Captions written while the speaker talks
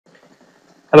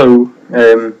Hello,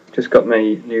 just got my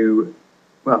new,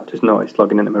 well, just noticed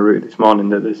logging into my router this morning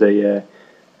that there's a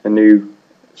new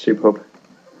Superhub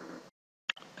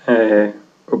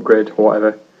upgrade or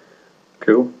whatever.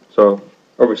 Cool. So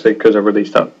obviously, because I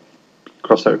released that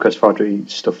cross-site request forgery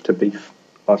stuff to Beef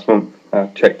last month, I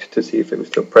checked to see if it was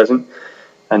still present,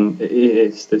 and it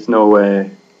is. There's no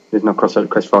cross-site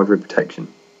request forgery protection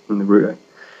in the router.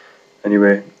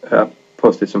 Anyway, I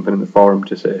posted something in the forum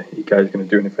to say, "You guys going to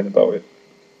do anything about it?"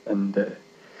 And the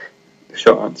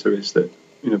short answer is that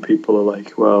people are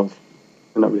like, well,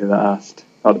 they're not really that asked.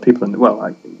 Or the people in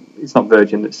it's not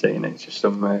Virgin that's saying it; it's just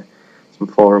some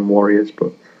forum warriors.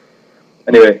 But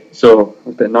anyway, so I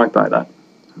was a bit annoyed by that,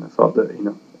 and I thought that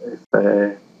if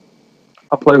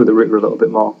I'll play with the router a little bit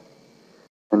more,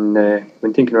 and I've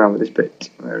been thinking around with this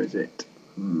bit. Where is it?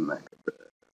 Mac.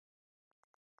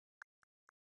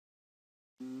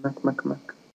 I've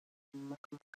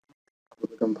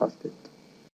gone past it.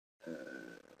 There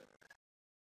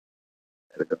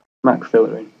we go. Mac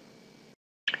filtering.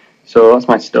 So that's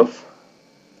my stuff.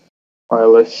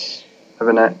 Wireless,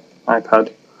 Ethernet,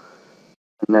 iPad,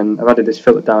 and then I've added this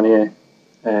filter down here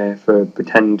for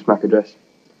pretend MAC address.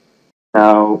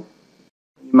 Now,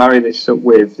 you marry this up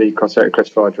with the cross-site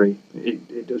request forgery,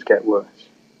 it does get worse.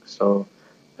 So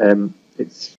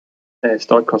it's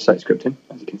stored cross-site scripting,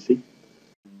 as you can see,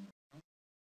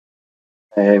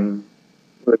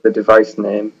 with the device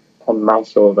name on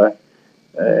mouse over,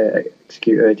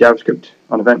 execute a JavaScript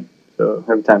on event. So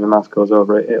every time the mouse goes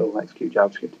over it, it'll execute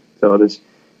JavaScript. So there's,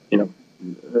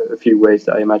 a few ways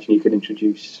that I imagine you could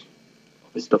introduce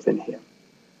this stuff in here.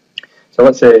 So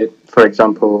let's say, for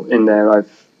example, in there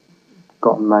I've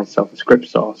gotten myself a script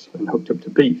source and hooked up to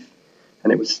Beef,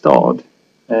 and it was stored.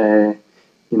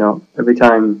 Every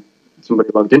time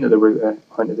somebody logged into the router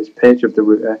or into this page of the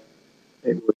router,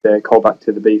 it would call back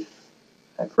to the Beef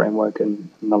framework and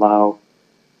allow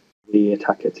the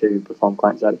attacker to perform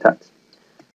client-side attacks.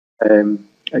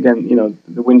 Again,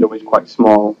 the window is quite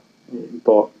small,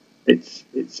 but it's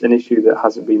an issue that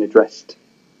hasn't been addressed,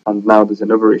 and now there's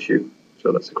another issue.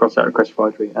 So that's a cross-site request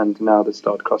forgery, and now there's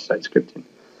stored cross-site scripting.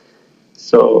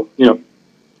 So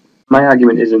my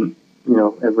argument isn't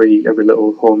every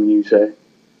little home user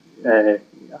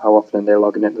how often they're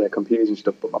logging into their computers and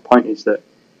stuff, but my point is that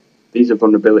these are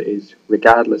vulnerabilities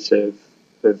regardless of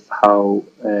how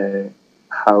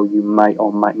you might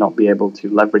or might not be able to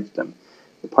leverage them.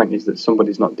 The point is that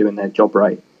somebody's not doing their job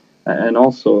right, and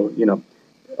also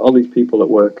all these people that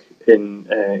work in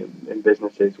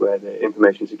businesses where the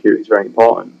information security is very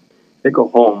important, they go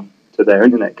home to their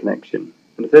internet connection,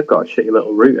 and if they've got a shitty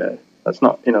little router, that's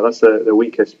not that's the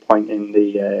weakest point in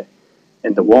the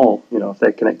wall. If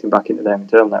they're connecting back into their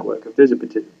internal network, if there's a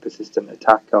persistent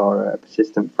attack or a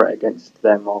persistent threat against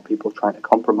them, or people trying to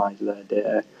compromise their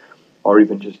data, or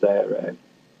even just their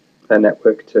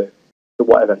network to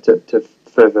whatever to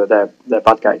further their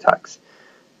bad guy attacks,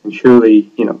 and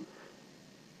surely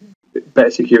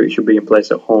better security should be in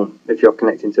place at home if you're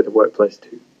connecting to the workplace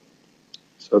too.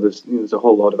 So there's a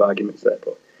whole lot of arguments there,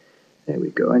 but there we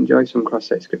go. Enjoy some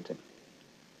cross-site scripting.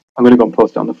 I'm going to go and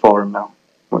post it on the forum now.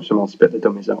 Watch them all spit the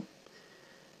dummies out.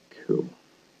 Cool.